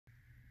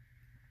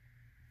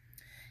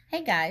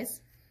Hey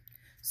guys,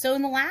 so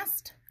in the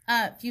last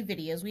few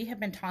videos we have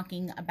been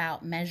talking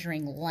about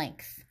measuring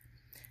length,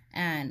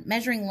 and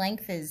measuring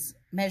length is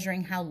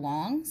measuring how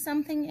long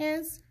something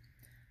is.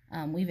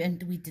 We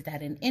did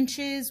that in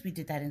inches, we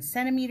did that in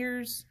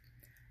centimeters,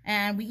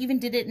 and we even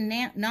did it in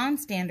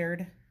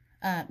non-standard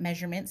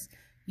measurements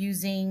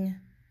using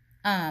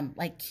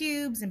like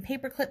cubes and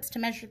paper clips to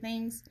measure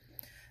things.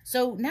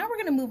 So now we're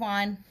going to move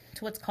on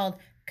to what's called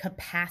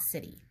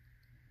capacity.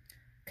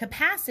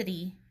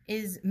 Capacity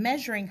is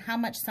measuring how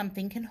much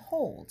something can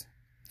hold.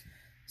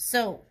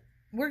 So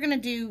we're going to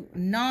do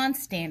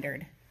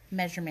non-standard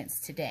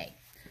measurements today.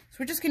 So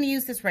we're just going to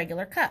use this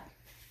regular cup.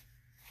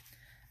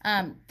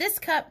 This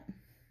cup,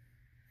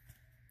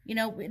 you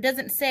know, it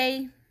doesn't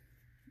say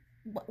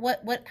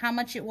how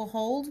much it will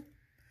hold.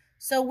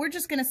 So we're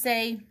just going to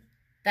say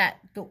that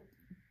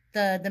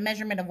the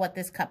measurement of what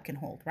this cup can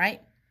hold,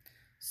 right?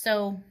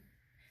 So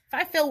if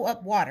I fill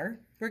up water,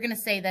 we're going to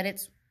say that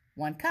it's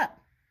 1 cup,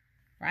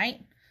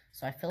 right?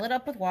 So I fill it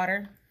up with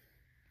water.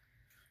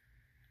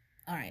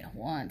 All right,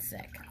 1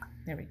 sec.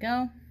 There we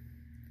go.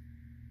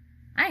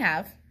 I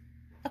have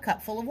a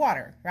cup full of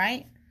water,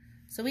 right?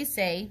 So we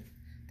say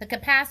the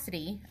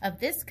capacity of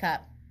this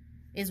cup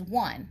is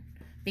 1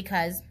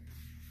 because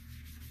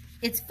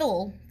it's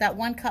full. That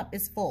 1 cup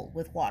is full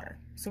with water.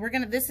 So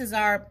this is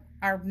our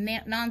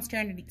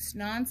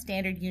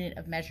non-standard unit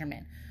of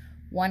measurement,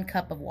 1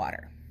 cup of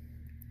water.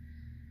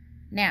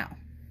 Now,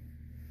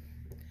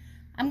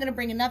 I'm going to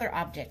bring another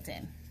object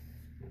in.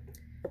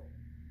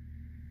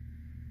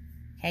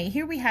 Okay,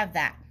 here we have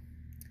that.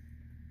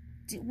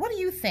 What do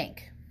you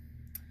think?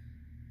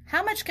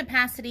 How much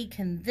capacity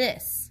can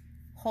this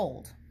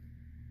hold?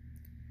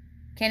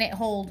 Can it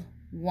hold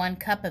 1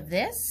 cup of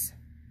this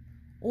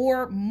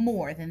or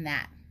more than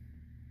that?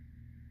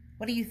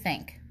 What do you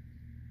think?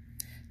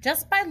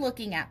 Just by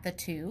looking at the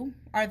two,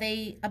 are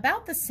they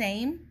about the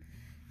same,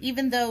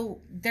 even though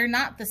they're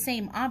not the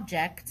same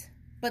object,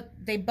 but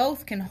they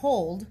both can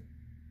hold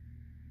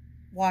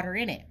water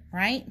in it,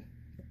 right?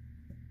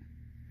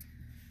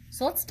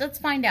 So let's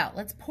find out.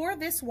 Let's pour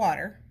this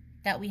water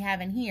that we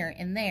have in here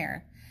in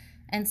there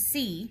and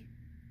see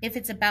if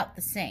it's about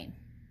the same.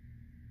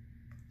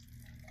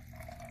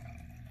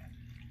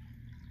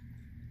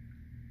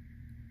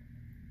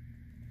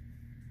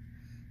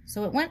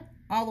 So it went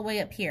all the way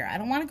up here. I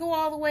don't want to go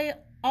all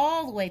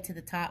the way to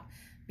the top,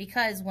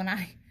 because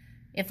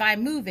if I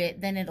move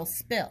it, then it'll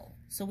spill.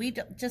 So we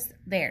just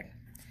there.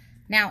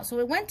 Now, so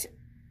it went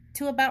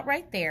to about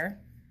right there.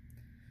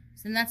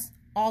 So then that's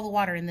all the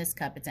water in this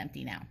cup. It's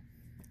empty now.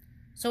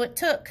 So it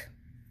took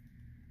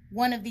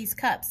one of these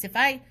cups.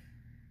 And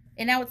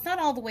now it's not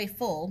all the way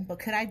full, but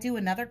could I do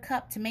another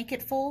cup to make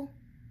it full?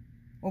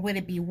 Or would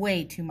it be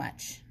way too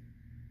much?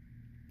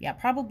 Yeah,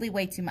 probably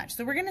way too much.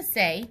 So we're going to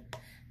say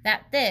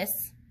that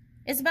this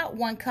is about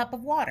 1 cup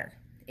of water.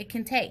 It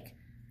can take.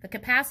 The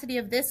capacity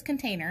of this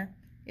container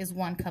is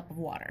 1 cup of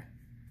water.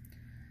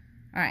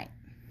 All right.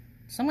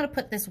 So I'm going to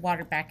put this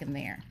water back in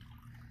there.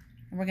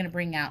 And we're going to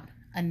bring out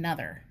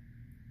another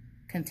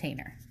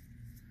container.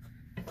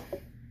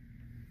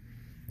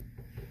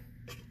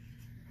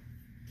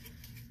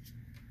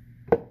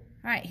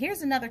 All right,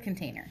 here's another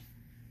container.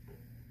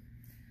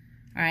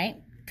 All right,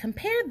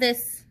 compare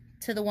this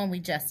to the one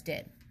we just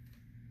did.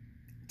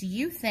 Do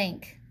you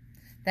think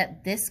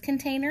that this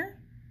container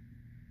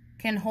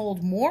can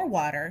hold more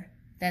water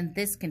than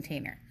this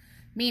container?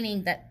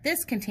 Meaning that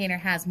this container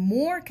has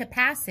more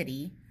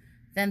capacity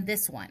than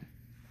this one.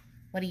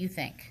 What do you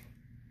think?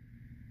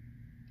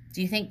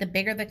 Do you think the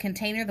bigger the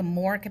container, the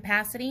more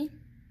capacity?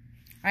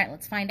 All right,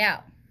 let's find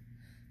out.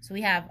 So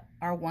we have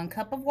our 1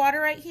 cup of water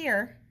right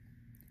here.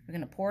 We're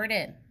going to pour it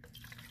in.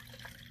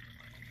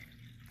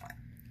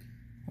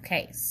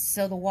 Okay,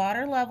 so the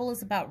water level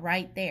is about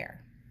right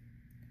there.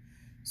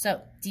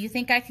 So, do you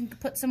think I can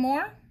put some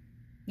more?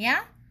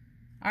 Yeah?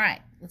 All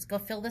right, let's go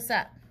fill this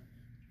up.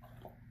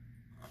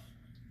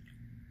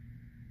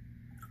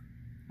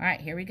 All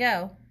right, here we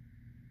go.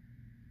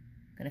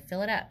 I'm going to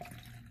fill it up.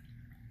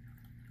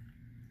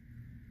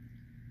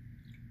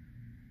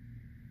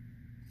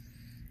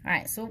 All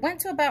right, so it went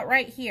to about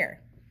right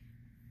here.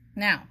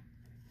 Now,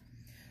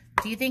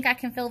 do you think I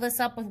can fill this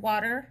up with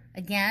water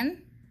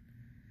again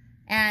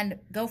and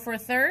go for a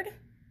third?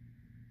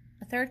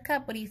 A third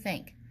cup? What do you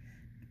think?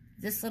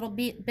 This little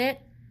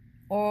bit,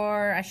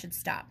 or I should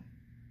stop?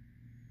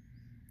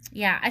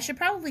 Yeah, I should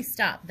probably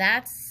stop.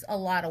 That's a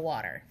lot of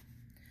water.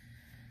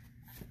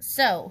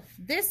 So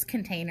this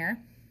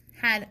container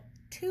had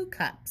 2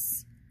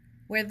 cups,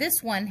 where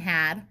this one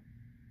had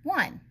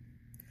 1.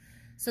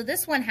 So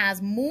this one has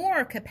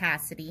more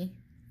capacity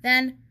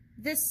than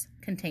this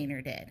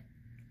container did.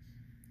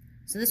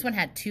 So this one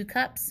had 2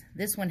 cups,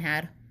 this one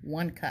had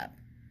 1 cup.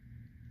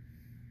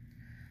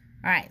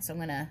 All right, so I'm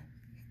gonna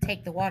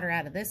take the water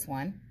out of this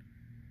one.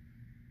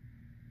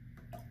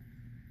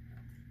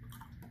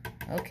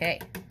 Okay.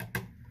 All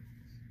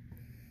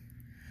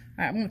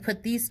right, I'm gonna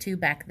put these 2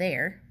 back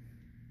there.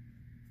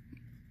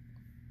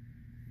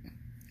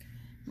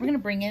 We're gonna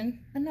bring in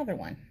another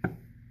one.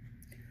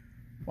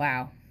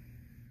 Wow.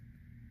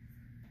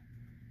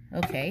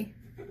 Okay.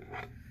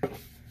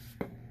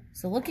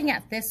 So looking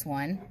at this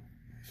one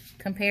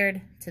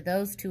compared to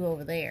those two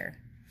over there,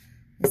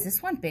 is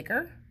this one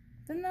bigger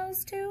than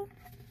those two?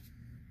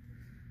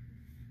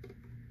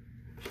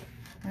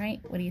 All right,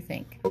 what do you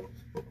think?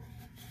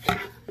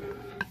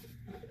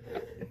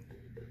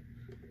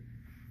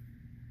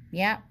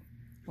 Yeah,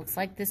 looks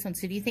like this one.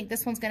 So do you think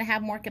this one's going to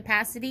have more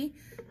capacity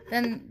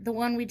than the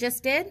one we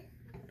just did?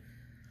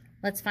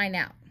 Let's find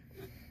out.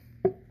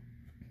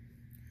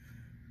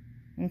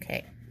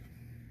 Okay.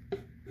 I'm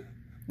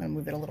going to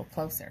move it a little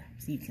closer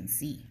so you can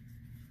see,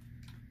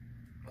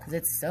 because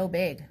it's so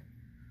big.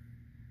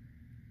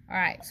 All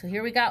right, so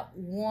here we got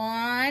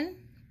 1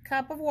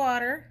 cup of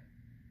water.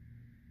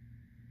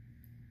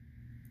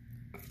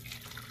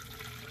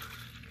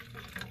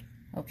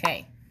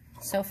 Okay,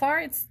 so far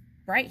it's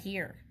right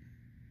here.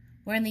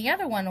 Where in the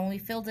other one, when we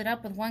filled it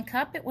up with 1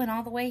 cup, it went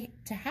all the way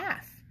to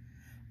half.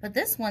 But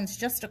this one's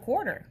just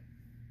 1/4.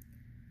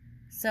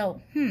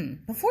 So,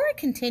 before I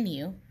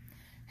continue,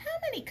 how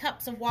many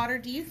cups of water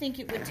do you think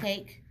it would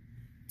take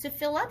to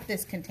fill up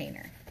this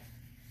container?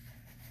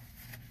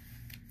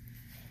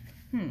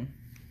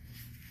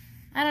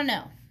 I don't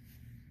know.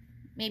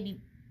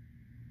 Maybe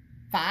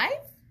 5?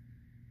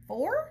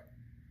 4?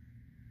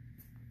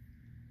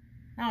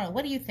 I don't know.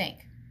 What do you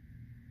think?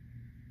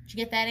 Did you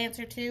get that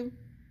answer too?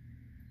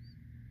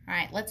 All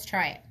right, let's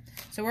try it.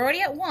 So we're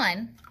already at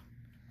 1.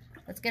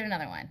 Let's get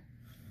another one.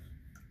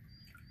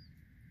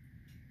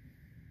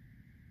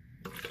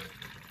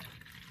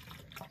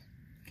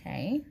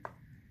 Okay,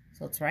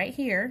 so it's right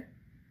here.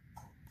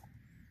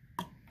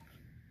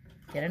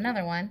 Get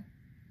another one.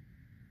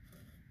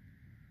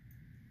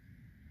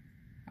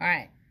 All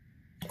right.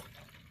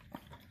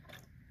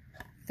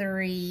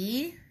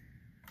 3.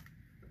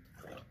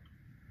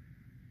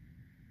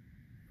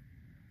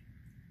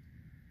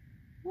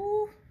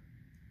 Woo.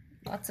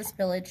 Lots of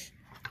spillage.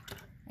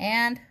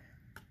 And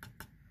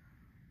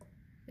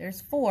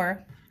there's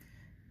 4.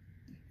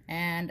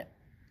 And,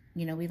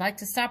 you know, we like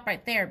to stop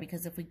right there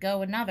because if we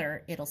go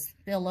another, it'll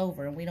spill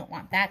over, and we don't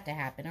want that to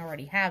happen. I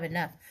already have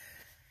enough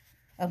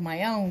of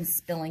my own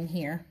spilling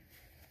here.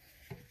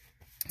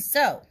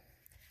 So,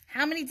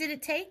 how many did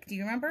it take? Do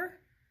you remember?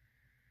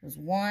 It was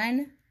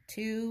 1,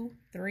 2,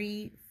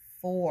 3,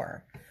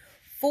 4.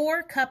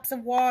 4 cups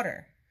of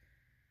water.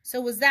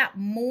 So was that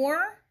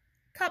more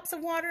cups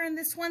of water in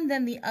this one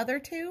than the other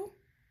 2?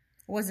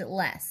 Or was it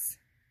less?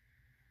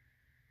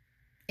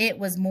 It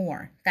was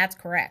more. That's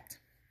correct.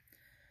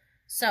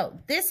 So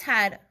this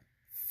had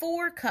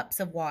 4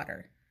 cups of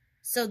water.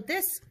 So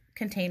this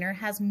container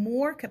has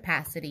more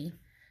capacity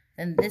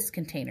than this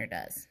container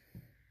does.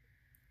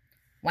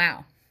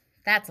 Wow,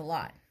 that's a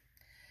lot.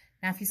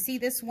 Now if you see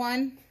this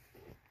one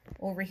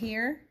over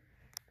here,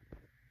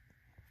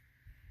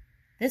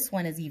 this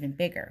one is even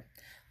bigger.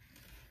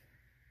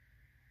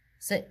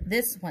 So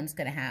this one's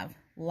going to have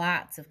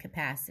lots of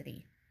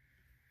capacity.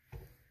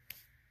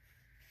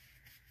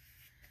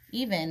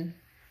 Even,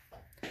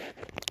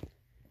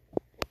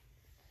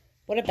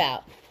 what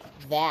about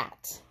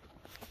that?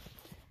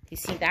 You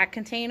see that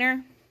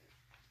container?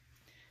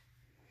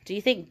 Do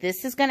you think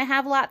this is going to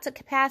have lots of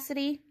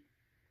capacity?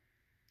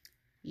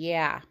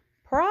 Yeah,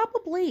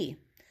 probably.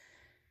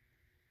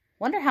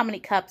 Wonder how many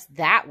cups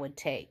that would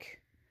take.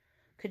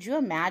 Could you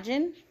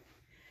imagine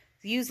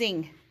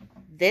using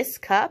this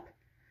cup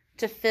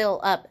to fill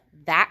up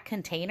that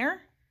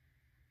container?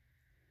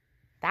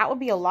 That would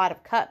be a lot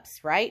of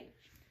cups, right?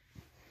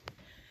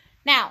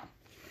 Now,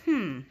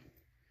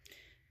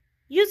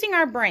 using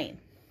our brain,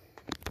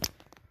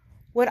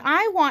 would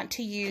I want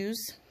to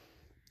use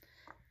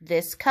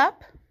this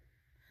cup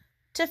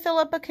to fill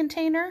up a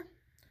container?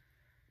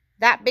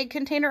 That big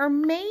container, or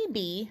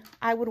maybe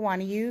I would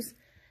want to use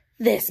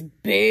this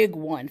big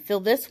one.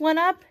 Fill this one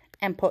up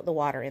and put the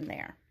water in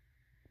there.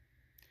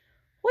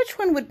 Which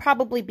one would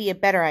probably be a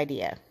better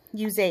idea?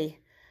 Use a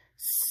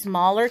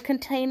smaller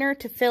container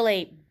to fill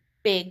a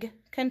big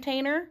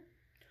container,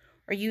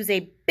 or use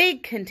a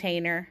big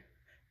container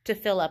to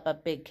fill up a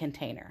big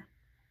container?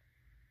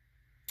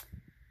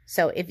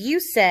 So if you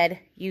said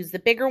use the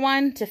bigger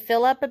one to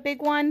fill up a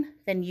big one,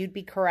 then you'd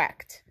be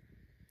correct.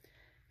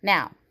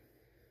 Now,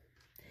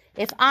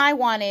 if I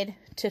wanted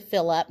to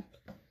fill up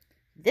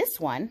this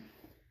one,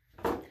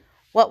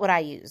 what would I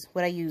use?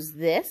 Would I use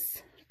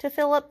this to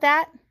fill up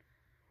that,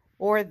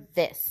 or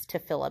this to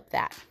fill up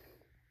that?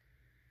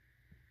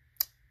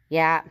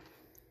 Yeah,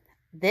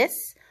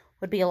 this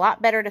would be a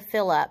lot better to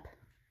fill up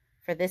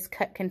for this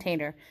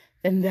container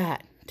than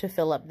that to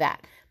fill up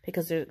that,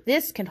 because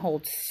this can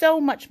hold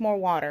so much more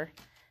water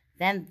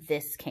than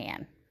this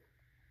can.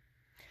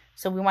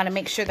 So we want to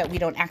make sure that we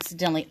don't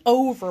accidentally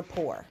over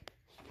pour.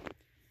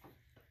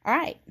 All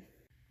right.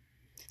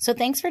 So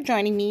thanks for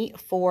joining me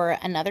for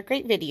another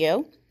great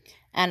video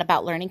and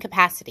about learning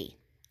capacity.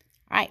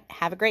 All right.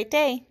 Have a great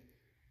day.